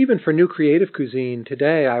 But even for new creative cuisine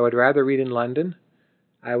today, I would rather eat in London.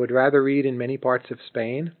 I would rather eat in many parts of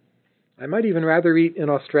Spain. I might even rather eat in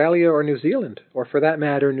Australia or New Zealand, or for that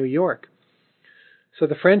matter, New York. So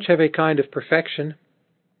the French have a kind of perfection.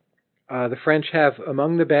 The French have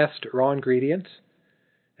among the best raw ingredients,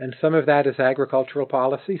 and some of that is agricultural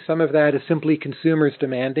policy. Some of that is simply consumers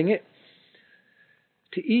demanding it.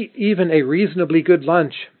 To eat even a reasonably good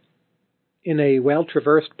lunch in a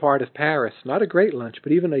well-traversed part of Paris, not a great lunch,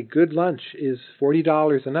 but even a good lunch, is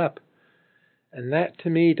 $40 and up. And that, to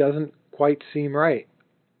me, doesn't quite seem right.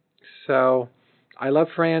 So I love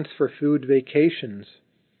France for food vacations.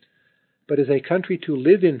 But as a country to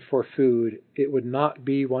live in for food, it would not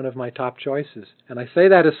be one of my top choices. And I say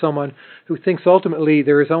that as someone who thinks ultimately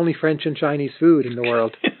there is only French and Chinese food in the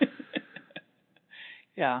world.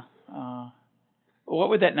 Yeah. What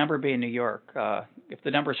would that number be in New York? If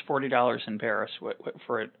the number is $40 in Paris, what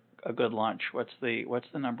for a good lunch? What's the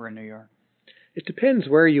number in New York? It depends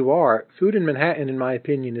where you are. Food in Manhattan, in my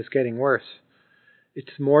opinion, is getting worse.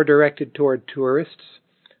 It's more directed toward tourists.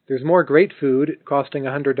 There's more great food costing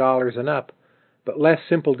 $100 and up, but less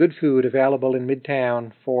simple good food available in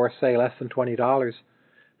Midtown for, say, less than $20.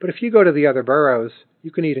 But if you go to the other boroughs,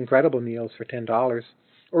 you can eat incredible meals for $10.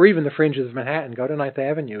 Or even the fringes of Manhattan. Go to Ninth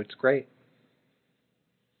Avenue. It's great.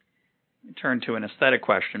 Turn to an aesthetic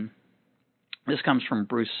question. This comes from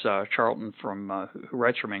Bruce Charlton, who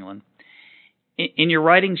writes from England. In your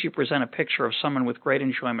writings, you present a picture of someone with great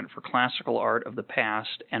enjoyment for classical art of the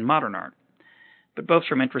past and modern art. But both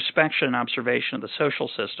from introspection and observation of the social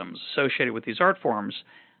systems associated with these art forms,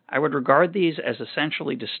 I would regard these as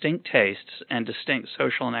essentially distinct tastes and distinct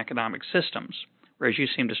social and economic systems, whereas you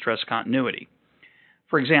seem to stress continuity.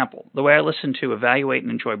 For example, the way I listen to, evaluate,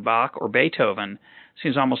 and enjoy Bach or Beethoven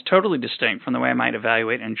seems almost totally distinct from the way I might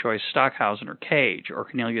evaluate and enjoy Stockhausen or Cage or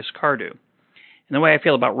Cornelius Cardew. And the way I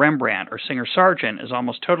feel about Rembrandt or Singer Sargent is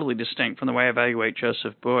almost totally distinct from the way I evaluate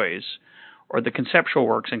Joseph Beuys or the conceptual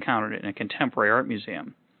works encountered in a contemporary art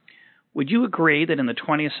museum. Would you agree that in the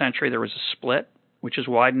 20th century there was a split, which has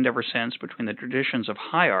widened ever since, between the traditions of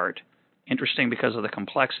high art, interesting because of the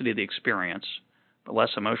complexity of the experience, but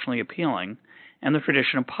less emotionally appealing, and the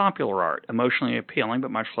tradition of popular art, emotionally appealing but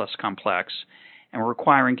much less complex, and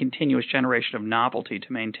requiring continuous generation of novelty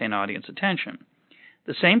to maintain audience attention?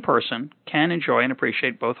 The same person can enjoy and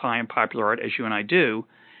appreciate both high and popular art as you and I do,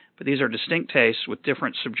 but these are distinct tastes with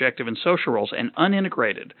different subjective and social roles and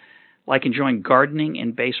unintegrated, like enjoying gardening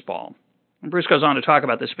and baseball. And Bruce goes on to talk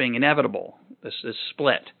about this being inevitable, this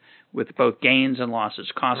split, with both gains and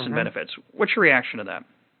losses, costs and benefits. What's your reaction to that?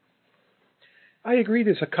 I agree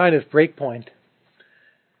there's a kind of break point.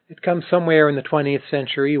 It comes somewhere in the 20th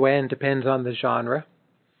century when, depends on the genre,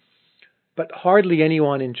 but hardly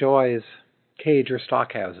anyone enjoys Cage or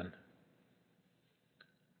Stockhausen.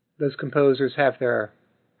 Those composers have their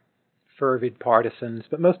fervid partisans,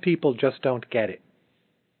 but most people just don't get it.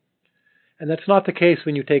 And that's not the case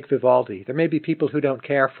when you take Vivaldi. There may be people who don't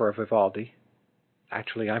care for Vivaldi.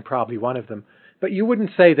 Actually, I'm probably one of them. But you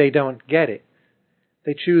wouldn't say they don't get it.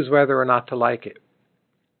 They choose whether or not to like it.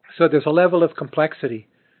 So there's a level of complexity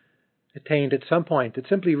attained at some point that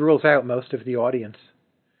simply rules out most of the audience.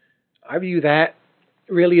 I view that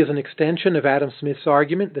really as an extension of Adam Smith's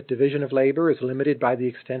argument that division of labor is limited by the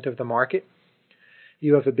extent of the market.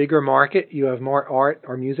 You have a bigger market, you have more art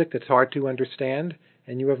or music that's hard to understand,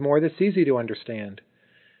 and you have more that's easy to understand.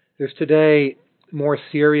 There's today more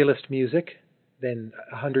serialist music than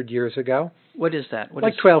 100 years ago. What is that?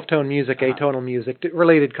 Like 12-tone music, atonal music,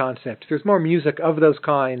 related concepts. There's more music of those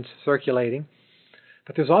kinds circulating,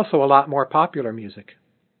 but there's also a lot more popular music.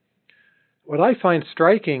 What I find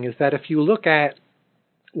striking is that if you look at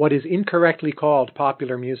what is incorrectly called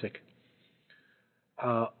popular music,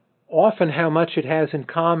 often how much it has in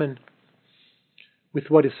common with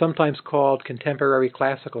what is sometimes called contemporary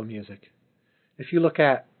classical music. If you look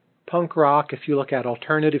at punk rock, if you look at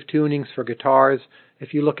alternative tunings for guitars,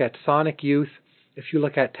 if you look at sonic youth, if you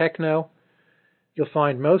look at techno, you'll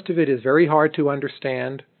find most of it is very hard to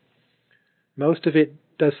understand. Most of it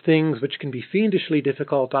does things which can be fiendishly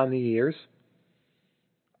difficult on the ears.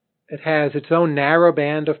 It has its own narrow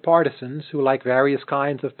band of partisans who like various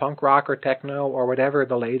kinds of punk rock or techno or whatever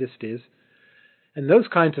the latest is. And those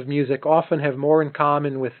kinds of music often have more in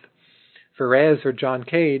common with Varese or John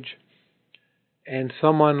Cage. And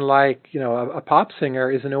someone like, a pop singer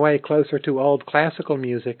is in a way closer to old classical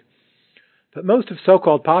music. But most of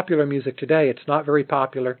so-called popular music today, it's not very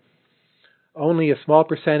popular. Only a small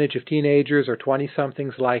percentage of teenagers or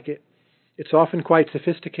 20-somethings like it. It's often quite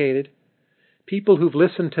sophisticated. People who've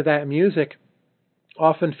listened to that music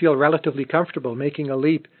often feel relatively comfortable making a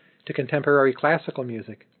leap to contemporary classical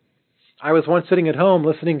music. I was once sitting at home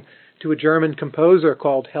listening to a German composer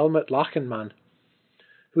called Helmut Lachenmann,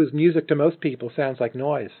 whose music to most people sounds like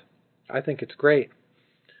noise. I think it's great.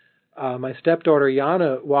 My stepdaughter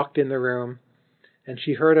Jana walked in the room, and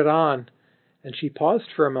she heard it on, and she paused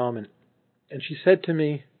for a moment, and she said to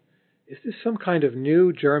me, "Is this some kind of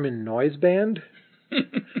new German noise band?"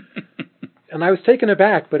 And I was taken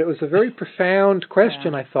aback, but it was a very profound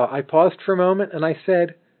question, I thought. I paused for a moment, and I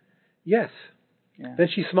said, "Yes." Yeah. Then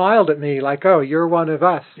she smiled at me like, "Oh, you're one of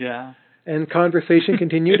us." Yeah. And conversation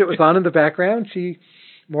continued. It was on in the background. She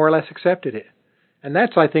more or less accepted it. And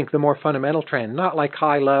that's, I think, the more fundamental trend, not like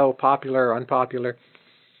high-low, popular or unpopular.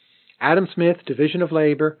 Adam Smith, division of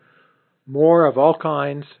labor, more of all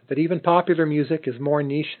kinds, that even popular music is more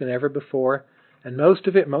niche than ever before, and most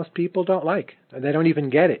of it, most people don't like, and they don't even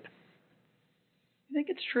get it. You think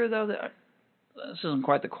it's true, though, that this isn't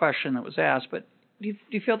quite the question that was asked, but do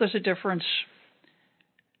you feel there's a difference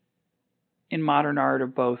in modern art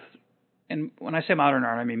of both? And when I say modern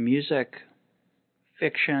art, I mean music,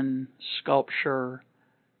 fiction, sculpture,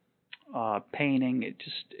 painting.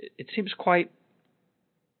 It seems quite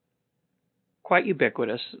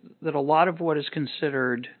ubiquitous that a lot of what is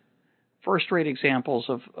considered first-rate examples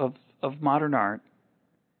of modern art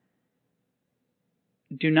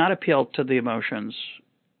do not appeal to the emotions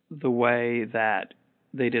the way that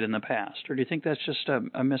they did in the past? Or do you think that's just a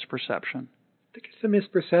misperception? I think it's a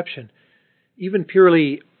misperception. Even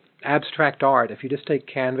purely abstract art, if you just take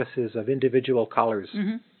canvases of individual colors,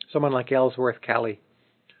 someone like Ellsworth Kelly,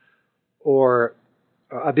 or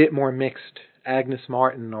a bit more mixed, Agnes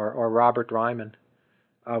Martin or Robert Ryman,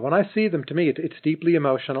 when I see them, to me, it's deeply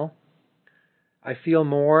emotional. I feel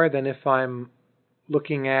more than if I'm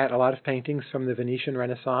looking at a lot of paintings from the Venetian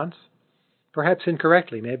Renaissance. Perhaps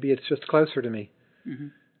incorrectly. Maybe it's just closer to me.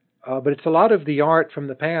 But it's a lot of the art from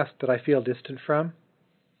the past that I feel distant from.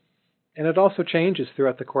 And it also changes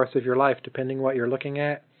throughout the course of your life, depending what you're looking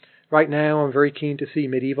at. Right now, I'm very keen to see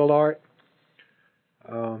medieval art.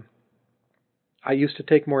 I used to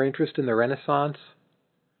take more interest in the Renaissance.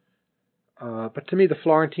 But to me, the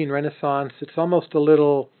Florentine Renaissance, it's almost a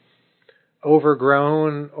little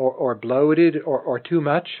overgrown or bloated or too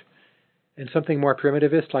much. And something more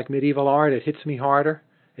primitivist like medieval art, it hits me harder.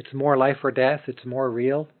 It's more life or death. It's more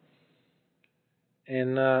real.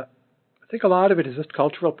 And I think a lot of it is just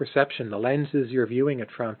cultural perception, the lenses you're viewing it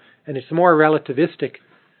from. And it's more relativistic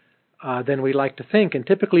than we like to think. And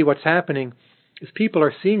typically what's happening is people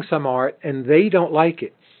are seeing some art and they don't like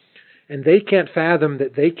it. And they can't fathom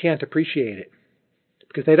that they can't appreciate it.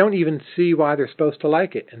 Because they don't even see why they're supposed to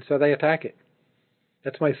like it. And so they attack it.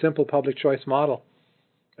 That's my simple public choice model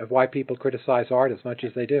of why people criticize art as much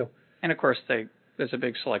as they do. And of course, there's a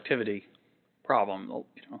big selectivity problem.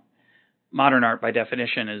 You know, modern art, by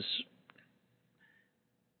definition, is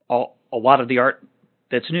a lot of the art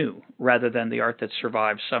that's new, rather than the art that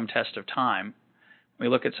survives some test of time. We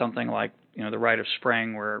look at something like, you know, The Rite of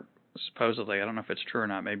Spring, where supposedly, I don't know if it's true or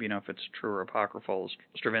not, maybe you know if it's true or apocryphal,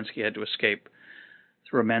 Stravinsky had to escape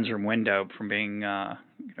through a men's room window from being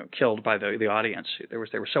killed by the audience. They were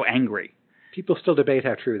so angry. People still debate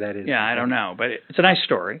how true that is. Yeah, I don't know, but it's a nice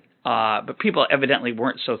story. But people evidently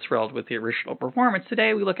weren't so thrilled with the original performance.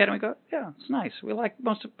 Today we look at it and we go, yeah, it's nice. We like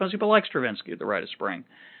most people like Stravinsky, The Rite of Spring.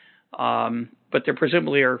 But there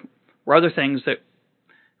presumably were other things that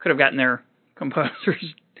could have gotten their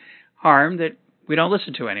composers harm that we don't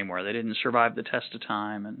listen to anymore. They didn't survive the test of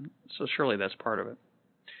time, and so surely that's part of it.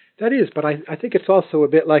 That is, but I think it's also a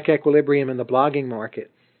bit like equilibrium in the blogging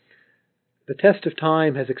market. The test of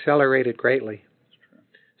time has accelerated greatly.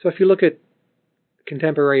 So if you look at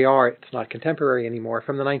contemporary art, it's not contemporary anymore,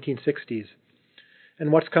 from the 1960s,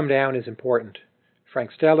 and what's come down is important.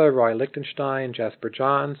 Frank Stella, Roy Lichtenstein, Jasper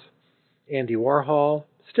Johns, Andy Warhol,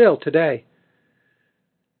 still today.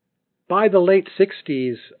 By the late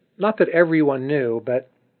 60s, not that everyone knew,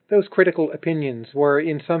 but those critical opinions were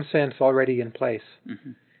in some sense already in place.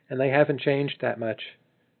 And they haven't changed that much.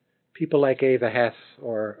 People like Ava Hess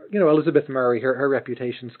or, Elizabeth Murray, her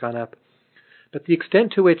reputation's gone up. But the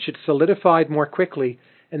extent to which it's solidified more quickly,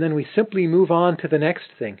 and then we simply move on to the next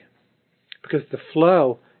thing, because the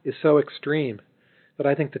flow is so extreme that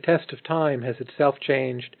I think the test of time has itself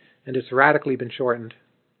changed and it's radically been shortened.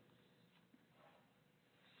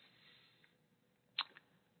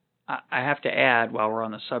 I have to add, while we're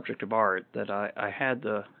on the subject of art, that I've had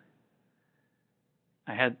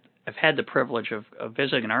the privilege of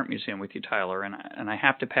visiting an art museum with you, Tyler, and I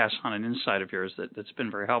have to pass on an insight of yours that's been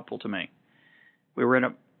very helpful to me. We were in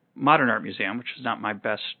a modern art museum, which is not my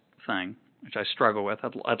best thing, which I struggle with.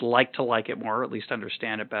 I'd like to like it more, or at least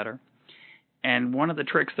understand it better. And one of the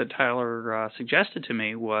tricks that Tyler suggested to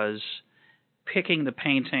me was picking the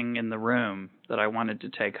painting in the room that I wanted to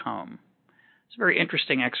take home. It's a very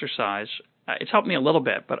interesting exercise. It's helped me a little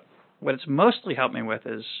bit, but what it's mostly helped me with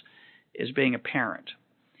is being a parent.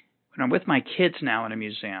 When I'm with my kids now in a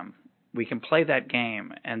museum, we can play that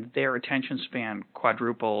game, and their attention span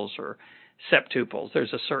quadruples or septuples.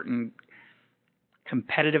 There's a certain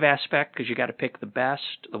competitive aspect because you got to pick the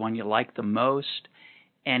best, the one you like the most,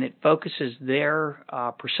 and it focuses their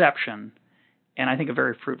perception in, I think, a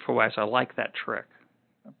very fruitful way. So I like that trick.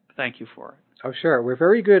 Thank you for it. Oh, sure. We're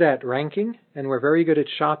very good at ranking, and we're very good at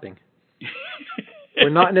shopping. We're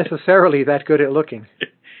not necessarily that good at looking.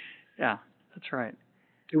 Yeah, that's right.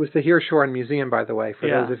 It was the Hirshhorn Museum, by the way, for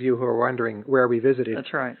those of you who are wondering where we visited.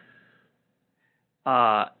 That's right.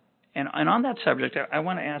 And on that subject, I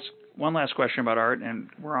want to ask one last question about art, and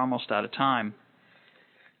we're almost out of time.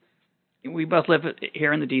 we both live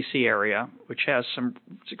here in the D.C. area, which has some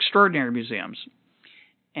extraordinary museums,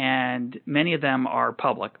 and many of them are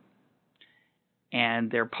public,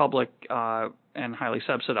 and they're public and highly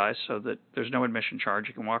subsidized, so that there's no admission charge.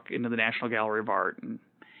 You can walk into the National Gallery of Art, and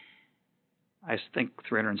I think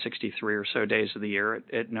 363 or so days of the year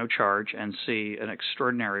at no charge, and see an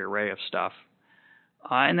extraordinary array of stuff.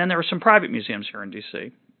 And then there are some private museums here in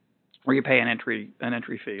D.C. where you pay an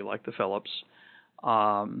entry fee, like the Phillips.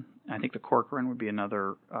 I think the Corcoran would be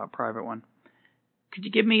another private one. Could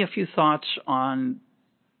you give me a few thoughts on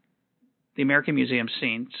the American museum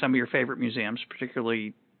scene, some of your favorite museums,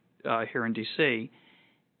 particularly here in D.C.,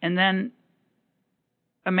 and then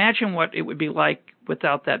imagine what it would be like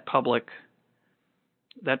without that public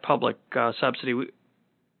subsidy.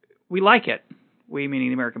 We like it. We, meaning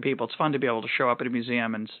the American people. It's fun to be able to show up at a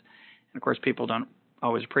museum, and of course people don't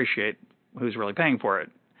always appreciate who's really paying for it.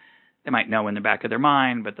 They might know in the back of their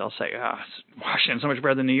mind, but they'll say, Washington's so much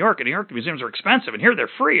better than New York. In New York, the museums are expensive, and here they're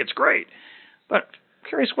free. It's great. But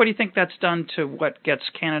curious, what do you think that's done to what gets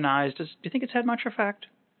canonized? Do you think it's had much effect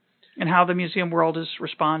in how the museum world has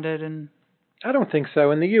responded? And I don't think so.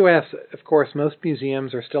 In the U.S., of course, most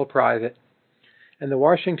museums are still private, and the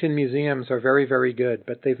Washington museums are very, very good,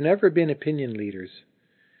 but they've never been opinion leaders.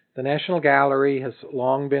 The National Gallery has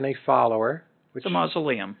long been a follower. It's a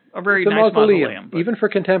mausoleum, a very nice mausoleum. Even for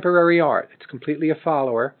contemporary art, it's completely a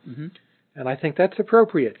follower, and I think that's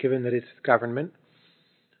appropriate given that it's government.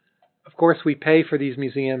 Of course, we pay for these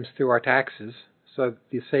museums through our taxes, so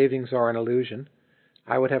the savings are an illusion.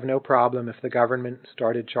 I would have no problem if the government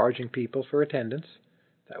started charging people for attendance.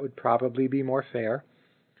 That would probably be more fair.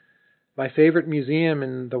 My favorite museum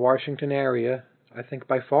in the Washington area, I think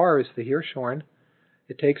by far, is the Hirshhorn.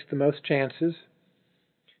 It takes the most chances.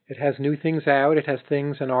 It has new things out. It has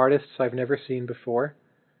things and artists I've never seen before.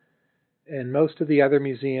 In most of the other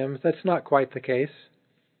museums, that's not quite the case.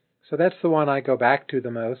 So that's the one I go back to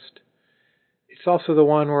the most. It's also the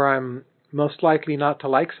one where I'm most likely not to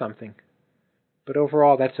like something. But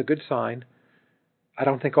overall, that's a good sign. I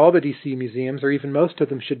don't think all the D.C. museums, or even most of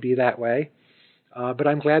them, should be that way. But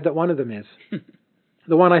I'm glad that one of them is.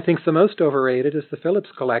 The one I think's the most overrated is the Phillips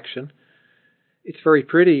collection. It's very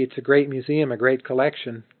pretty. It's a great museum, a great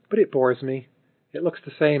collection. But it bores me. It looks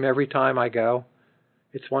the same every time I go.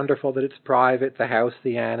 It's wonderful that it's private, the house,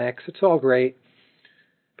 the annex. It's all great.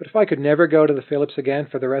 But if I could never go to the Phillips again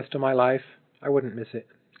for the rest of my life, I wouldn't miss it.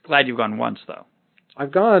 Glad you've gone once, though.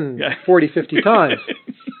 I've gone 40, 50 times.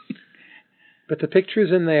 But the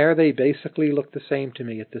pictures in there, they basically look the same to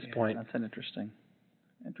me at this point. That's an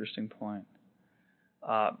interesting point.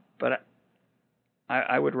 But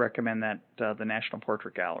I would recommend that the National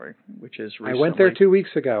Portrait Gallery, which is recently... I went there 2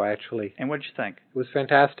 weeks ago, actually. And what did you think? It was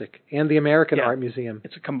fantastic. And the American Art Museum.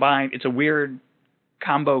 It's a weird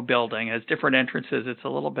combo building. It has different entrances. It's a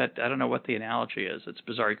little bit, I don't know what the analogy is. It's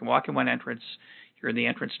bizarre. You can walk in one entrance, you're in the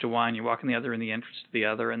entrance to one, you walk in the other, in the entrance to the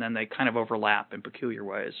other, and then they kind of overlap in peculiar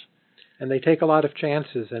ways. And they take a lot of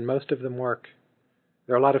chances, and most of them work.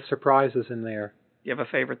 There are a lot of surprises in there. Do you have a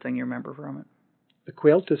favorite thing you remember from it? The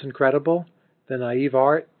quilt is incredible. The naive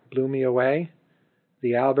art blew me away.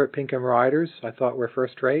 The Albert Pinkham riders I thought were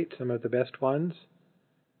first-rate, some of the best ones.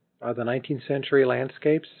 The 19th century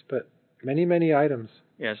landscapes, but many, many items.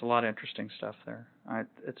 Yeah, there's a lot of interesting stuff there.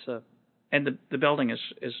 And the building is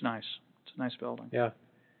nice. It's a nice building. Yeah.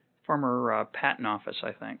 Former patent office,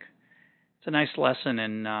 I think. It's a nice lesson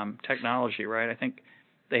in technology, right? I think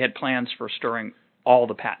they had plans for storing all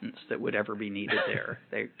the patents that would ever be needed there.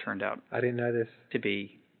 They turned out I didn't know this. To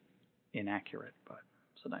be inaccurate, but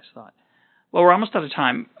it's a nice thought. Well, we're almost out of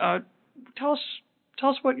time. Tell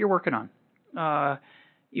us what you're working on.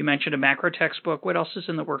 You mentioned a macro textbook. What else is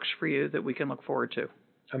in the works for you that we can look forward to?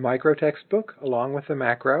 A micro textbook along with a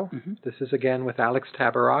macro. Mm-hmm. This is again with Alex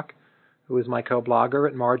Tabarrok, who is my co-blogger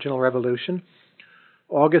at Marginal Revolution.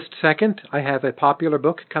 August 2nd, I have a popular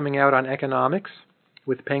book coming out on economics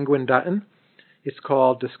with Penguin Dutton. It's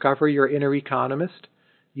called Discover Your Inner Economist.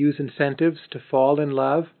 Use incentives to fall in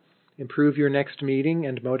love, improve your next meeting,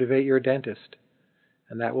 and motivate your dentist.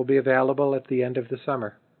 And that will be available at the end of the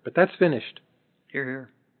summer. But that's finished. Hear, hear.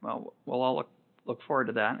 Well, we'll all look forward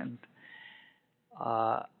to that, and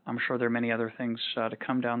I'm sure there are many other things to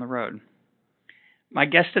come down the road. My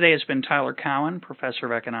guest today has been Tyler Cowen, professor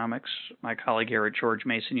of economics, my colleague here at George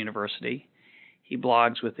Mason University. He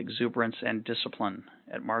blogs with exuberance and discipline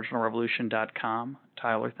at marginalrevolution.com.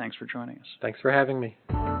 Tyler, thanks for joining us. Thanks for having me.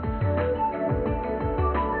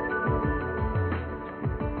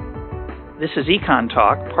 This is Econ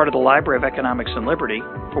Talk, part of the Library of Economics and Liberty.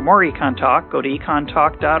 For more Econ Talk, go to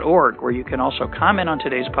econtalk.org, where you can also comment on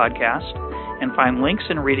today's podcast and find links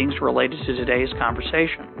and readings related to today's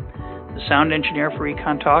conversation. The sound engineer for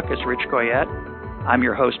Econ Talk is Rich Goyette. I'm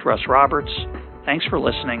your host, Russ Roberts. Thanks for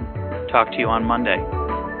listening. Talk to you on Monday.